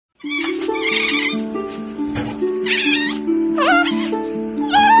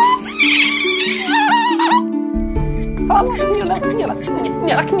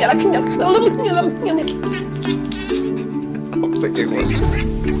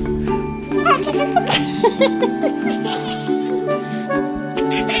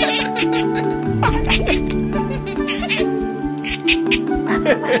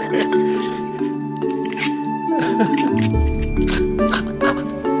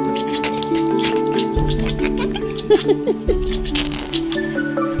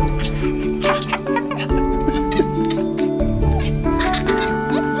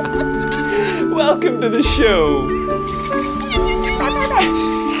Welcome to the show.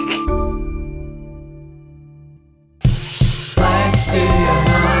 Let's do an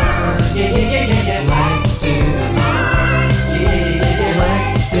art, yeah, yeah, yeah, yeah. Let's do an art, yeah, yeah, yeah.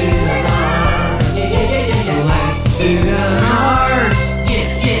 Let's do an art, yeah, yeah, yeah, yeah. Let's do an art, yeah,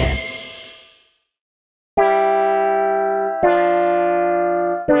 yeah.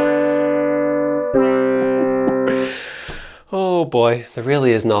 Oh boy, there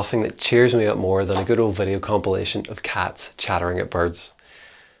really is nothing that cheers me up more than a good old video compilation of cats chattering at birds.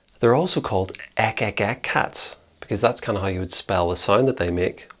 They're also called ek ek ek cats, because that's kind of how you would spell the sound that they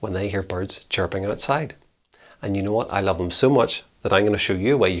make when they hear birds chirping outside. And you know what? I love them so much that I'm going to show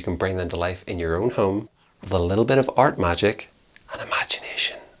you a way you can bring them to life in your own home with a little bit of art magic and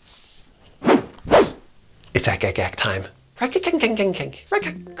imagination. It's ek ek ek time.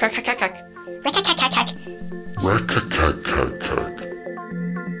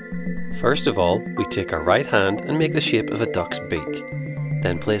 First of all, we take our right hand and make the shape of a duck's beak.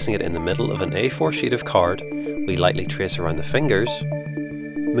 Then placing it in the middle of an A4 sheet of card, we lightly trace around the fingers,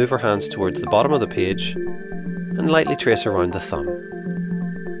 move our hands towards the bottom of the page, and lightly trace around the thumb.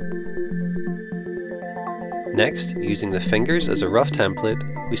 Next, using the fingers as a rough template,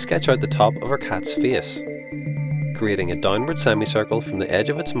 we sketch out the top of our cat's face, creating a downward semicircle from the edge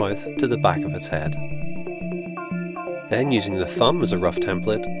of its mouth to the back of its head. Then, using the thumb as a rough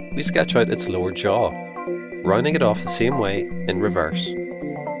template, we sketch out its lower jaw, rounding it off the same way in reverse.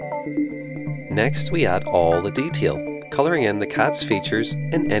 Next, we add all the detail, colouring in the cat's features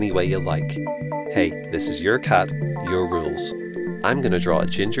in any way you like. Hey, this is your cat, your rules. I'm going to draw a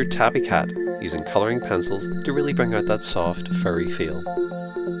ginger tabby cat using colouring pencils to really bring out that soft, furry feel.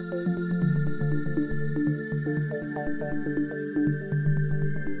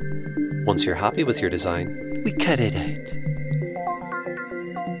 Once you're happy with your design, we cut it out.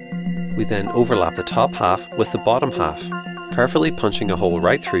 We then overlap the top half with the bottom half, carefully punching a hole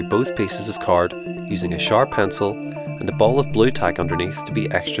right through both pieces of card using a sharp pencil and a ball of blue tack underneath to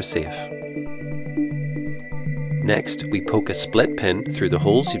be extra safe. Next, we poke a split pin through the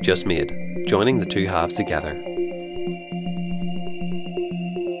holes you've just made, joining the two halves together.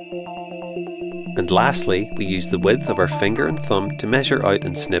 And lastly, we use the width of our finger and thumb to measure out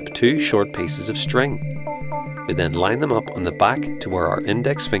and snip two short pieces of string. We then line them up on the back to where our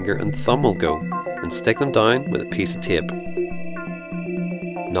index finger and thumb will go, and stick them down with a piece of tape.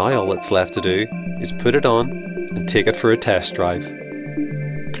 Now all that's left to do is put it on and take it for a test drive.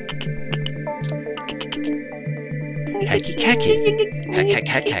 Hacky cacky, hack hack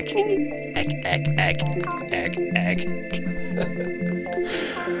hack hack, egg egg egg, egg egg.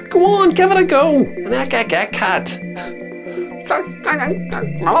 Go on, give it a go! An egg egg egg cat!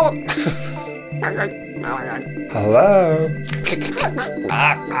 Hello?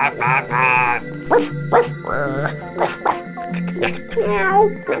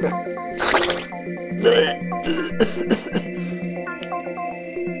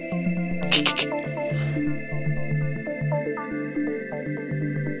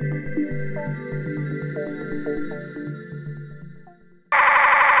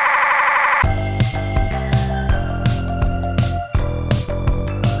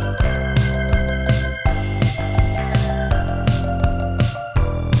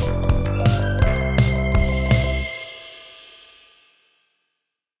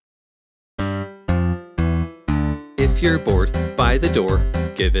 If you're bored by the door,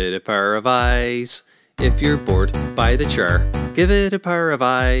 give it a pair of eyes. If you're bored by the chair, give it a pair of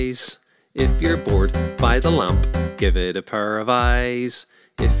eyes. If you're bored by the lamp, give it a pair of eyes.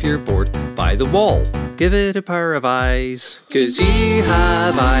 If you're bored by the wall, give it a pair of eyes. 'Cause you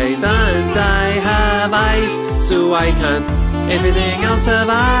have eyes and I have eyes, so I can't everything else have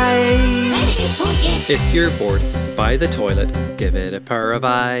eyes. If you're bored by the toilet, give it a pair of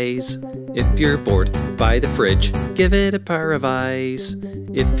eyes. If you're bored by the fridge, give it a pair of eyes.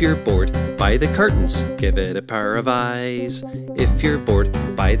 If you're bored by the curtains, give it a pair of eyes. If you're bored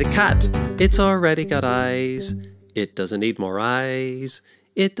by the cat, it's already got eyes. It doesn't need more eyes.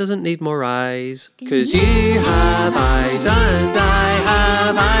 It doesn't need more eyes. 'Cause you have eyes and I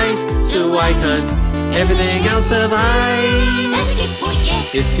have eyes, so why can't everything else have eyes?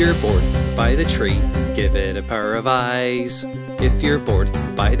 If you're bored by the tree, give it a pair of eyes. If you're bored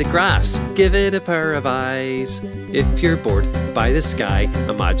by the grass, give it a pair of eyes. If you're bored by the sky,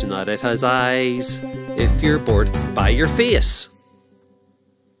 imagine that it has eyes. If you're bored by your face,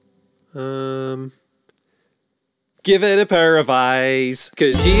 give it a pair of eyes.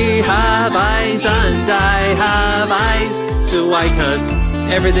 'Cause you have eyes and I have eyes, so why can't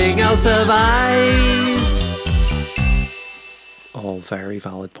everything else have eyes? All very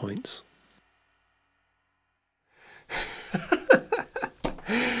valid points.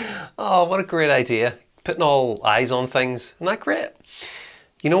 Oh, what a great idea. Putting all eyes on things. Isn't that great?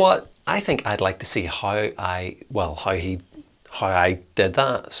 You know what? I think I'd like to see how I did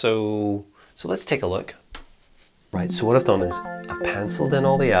that. So let's take a look. Right, so what I've done is I've penciled in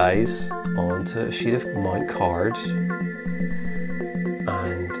all the eyes onto a sheet of Mount cards,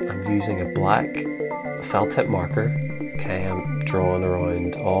 and I'm using a black felt tip marker. Okay, I'm drawing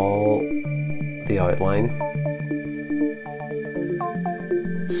around all the outline.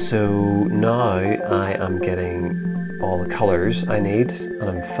 So now I am getting all the colours I need, and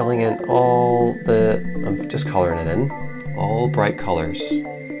I'm filling in I'm just colouring it in, all bright colours,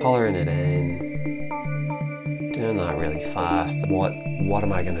 colouring it in, doing that really fast. What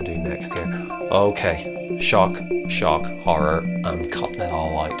am I going to do next here? Okay, shock, horror, I'm cutting it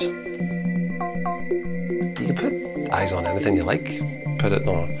all out. You can put eyes on anything you like. Put it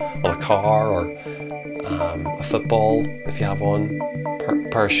on a car or a football if you have one,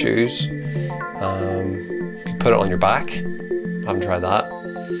 pair of shoes. You put it on your back. I haven't tried that.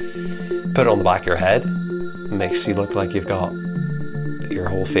 Put it on the back of your head. It makes you look like you've got your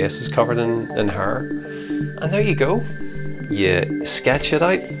whole face is covered in hair. And there you go. You sketch it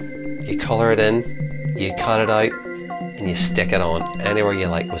out, you colour it in, you cut it out, and you stick it on anywhere you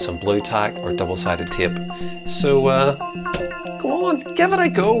like with some blue tack or double-sided tape. So go on, give it a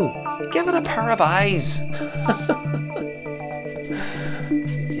go. Give it a pair of eyes.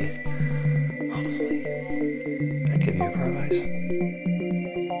 Yeah, honestly, I'd give you a pair of eyes.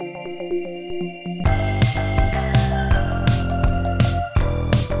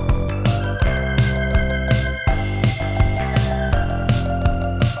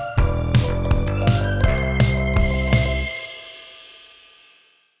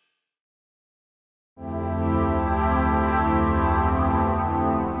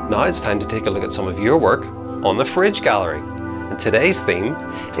 Now it's time to take a look at some of your work on the fridge gallery. And today's theme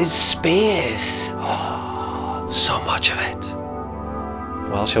is space. Oh, so much of it.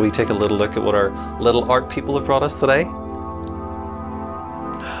 Well, shall we take a little look at what our little art people have brought us today?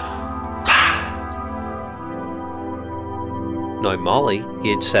 Now Molly,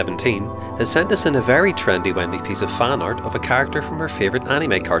 age 17, has sent us in a very trendy Wendy piece of fan art of a character from her favourite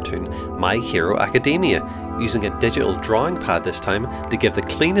anime cartoon, My Hero Academia, using a digital drawing pad this time to give the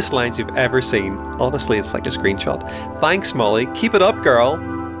cleanest lines you've ever seen. Honestly, it's like a screenshot. Thanks Molly, keep it up girl!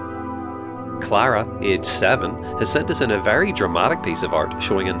 Clara, age 7, has sent us in a very dramatic piece of art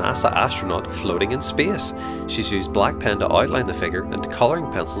showing a NASA astronaut floating in space. She's used black pen to outline the figure and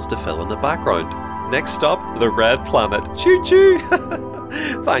colouring pencils to fill in the background. Next stop, the red planet. Choo choo!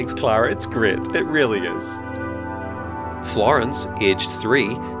 Thanks Clara, it's great, it really is. Florence, aged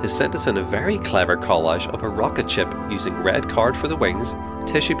 3, has sent us in a very clever collage of a rocket ship using red card for the wings,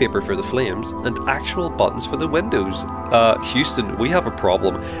 tissue paper for the flames, and actual buttons for the windows. Houston, we have a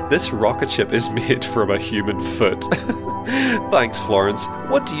problem. This rocket ship is made from a human foot. Thanks Florence.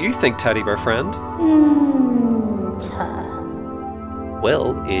 What do you think, teddy bear friend?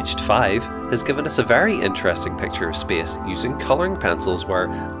 Will, aged 5, has given us a very interesting picture of space using colouring pencils where,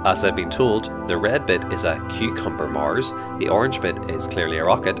 as I've been told, the red bit is a cucumber Mars, the orange bit is clearly a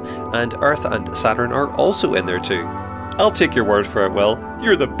rocket, and Earth and Saturn are also in there too. I'll take your word for it, Will.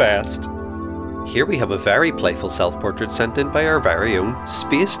 You're the best. Here we have a very playful self-portrait sent in by our very own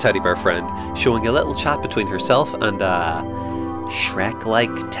space teddy bear friend, showing a little chat between herself and a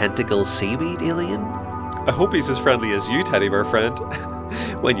Shrek-like tentacle seaweed alien. I hope he's as friendly as you, teddy bear friend,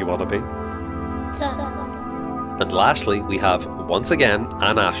 when you want to be. And lastly, we have, once again,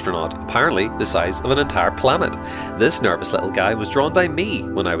 an astronaut, apparently the size of an entire planet. This nervous little guy was drawn by me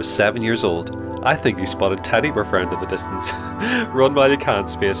when I was 7 years old. I think he spotted teddy bear friend in the distance. Run while you can,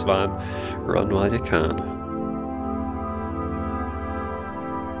 spaceman. Run while you can.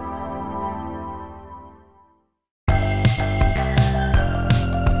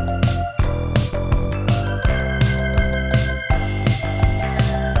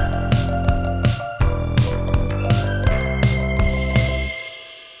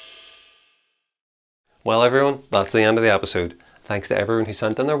 Well everyone, that's the end of the episode. Thanks to everyone who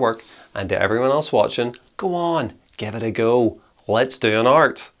sent in their work, and to everyone else watching, go on, give it a go. Let's do an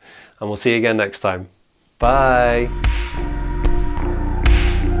art. And we'll see you again next time. Bye.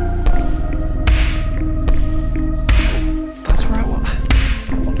 That's where I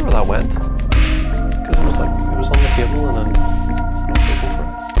wonder where that went. Because it was on the table and then I was looking for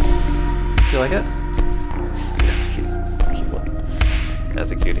it. Do you like it? Yeah, it's a cutie. Cute one.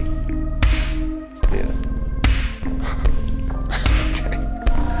 That's a cutie. Yeah.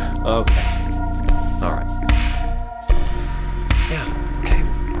 Okay. Alright. Yeah, okay.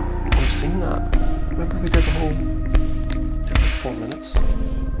 We've seen that. Remember we did the whole... Did like 4 minutes?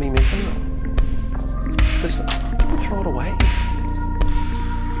 Me making that? Don't throw it away.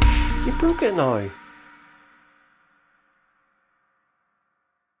 You broke it now.